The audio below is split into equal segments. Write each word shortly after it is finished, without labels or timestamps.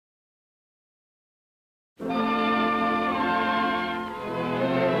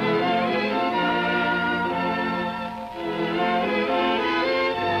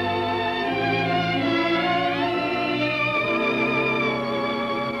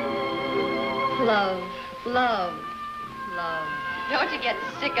Love, love, love. Don't you get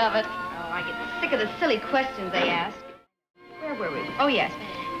sick of it? Oh, I get sick of the silly questions they ask. Where were we? Oh, yes.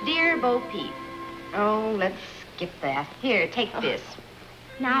 Dear Bo Peep. Oh, let's skip that. Here, take this.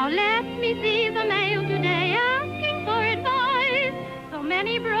 Now let me see the mail today asking for advice. So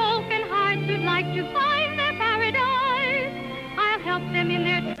many broken hearts who'd like to find their paradise. I'll help them in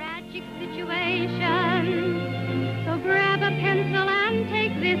their tragic situation. So grab a pencil and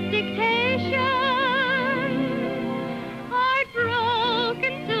take this dictation.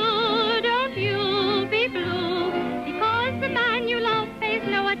 Heartbroken, so don't you be blue, because the man you love pays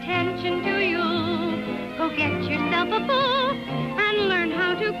no attention to you. Go get yourself a book and learn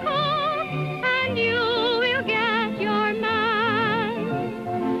how to cook, and you will get your man.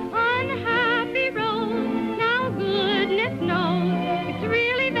 Unhappy Rose, now goodness knows, it's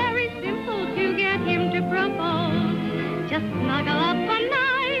really very simple to get him to propose. Just snuggle up one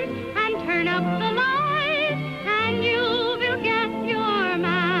night and turn up the light, and you will get your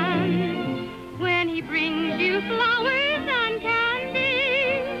man. When he brings you flowers and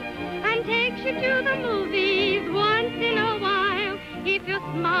candy and takes you to the movies once in a while, if you're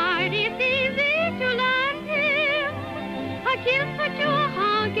smart, it's easy to land him. A kiss or to a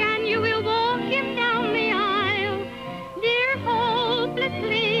hug, and you will walk him down the aisle. Dear,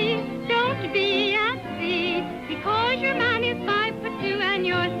 hopelessly, don't be at sea, because your man is 5'2" and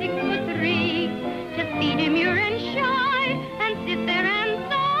you're